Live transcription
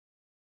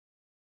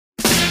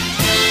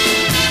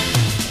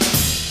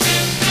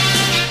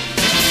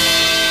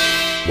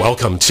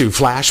Welcome to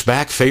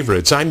Flashback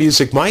Favorites. I'm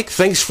Music Mike.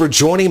 Thanks for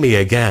joining me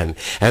again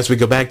as we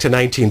go back to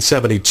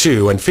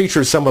 1972 and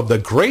feature some of the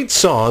great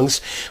songs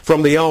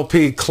from the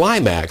LP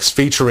Climax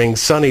featuring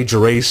Sonny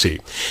Geraci.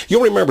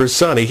 You'll remember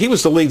Sonny. He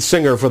was the lead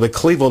singer for the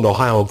Cleveland,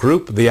 Ohio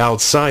group The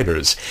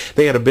Outsiders.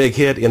 They had a big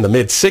hit in the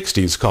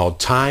mid-60s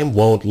called Time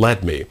Won't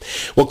Let Me.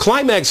 Well,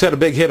 Climax had a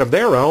big hit of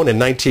their own in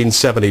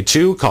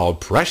 1972 called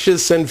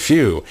Precious and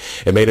Few.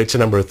 It made it to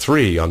number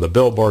 3 on the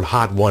Billboard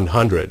Hot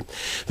 100.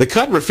 The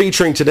cut we're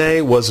featuring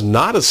today was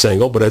not a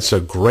single, but it's a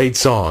great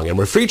song, and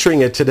we're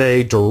featuring it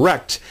today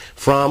direct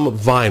from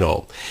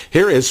vinyl.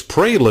 Here is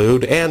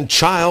Prelude and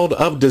Child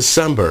of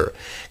December.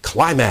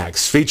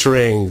 Climax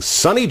featuring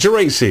Sonny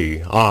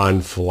Geraci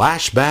on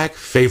Flashback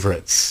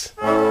Favorites.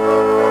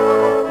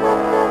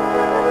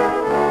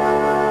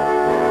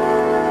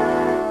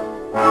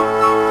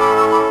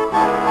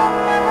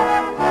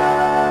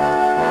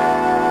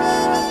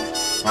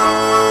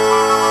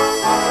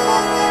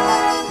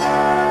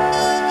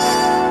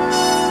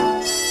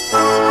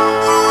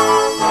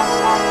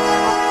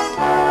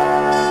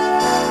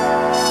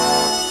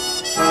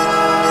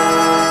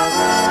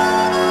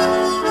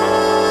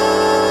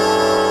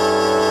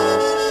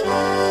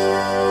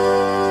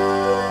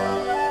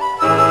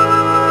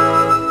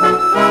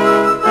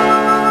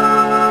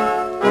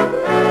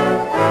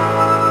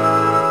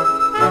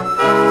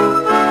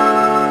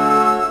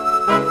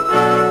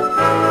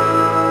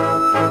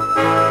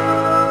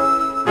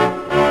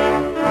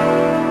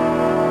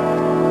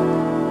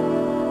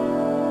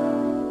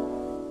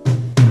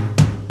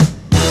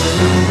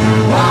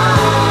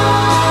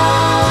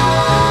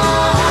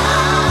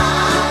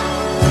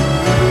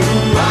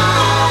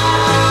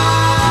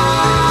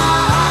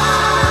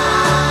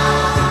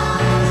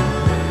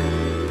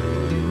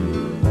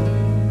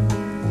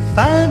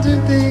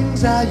 Finding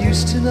things I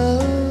used to know,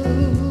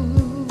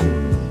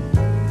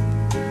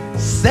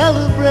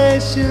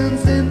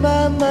 celebrations in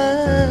my mind.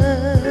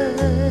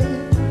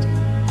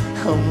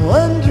 I'm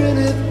wondering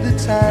if the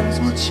times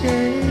will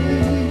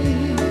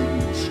change.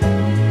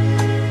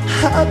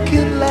 How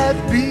can life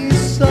be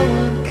so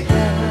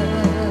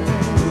unkind?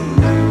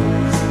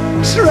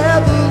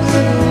 Traveling a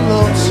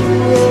lonesome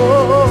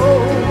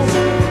road,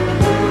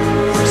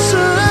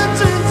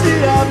 certainty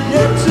I've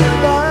yet to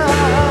find.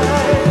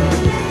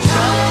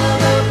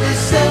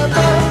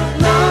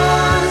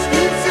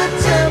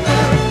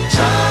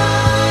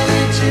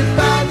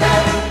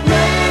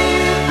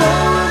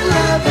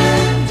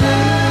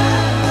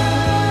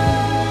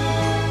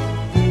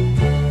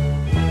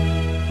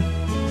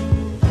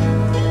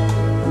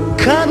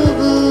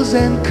 Carnivals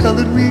and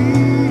colored wheels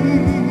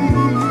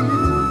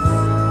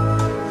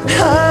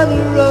on a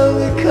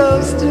roller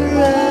coaster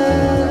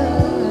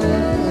ride.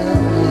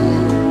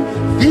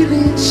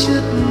 Feelings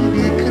shouldn't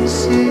be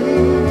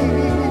concealed.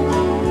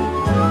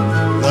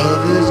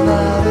 Love is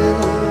not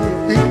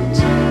anything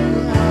to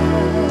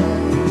hide.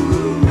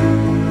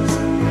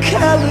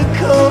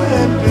 Calico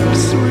and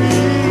bittersweet.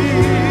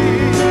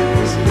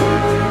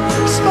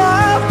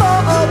 Smile for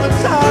all the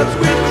times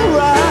we cried.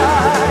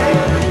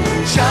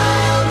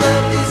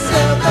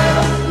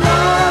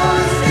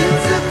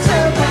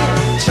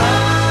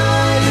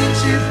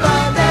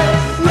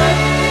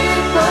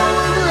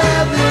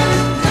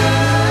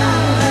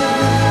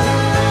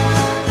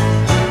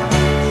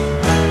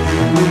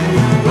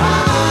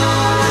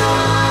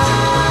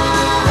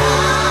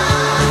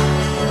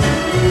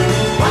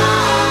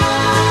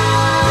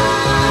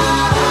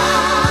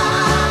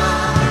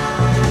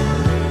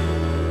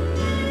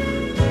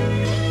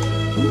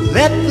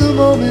 Let the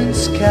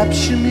moments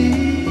capture me.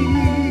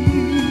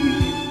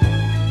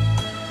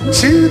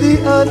 To the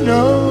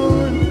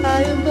unknown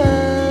I am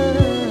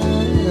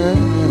bound.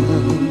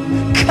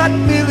 Cut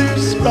me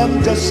loose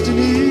from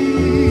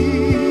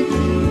destiny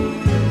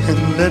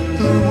and let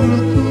the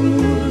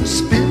world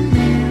spin.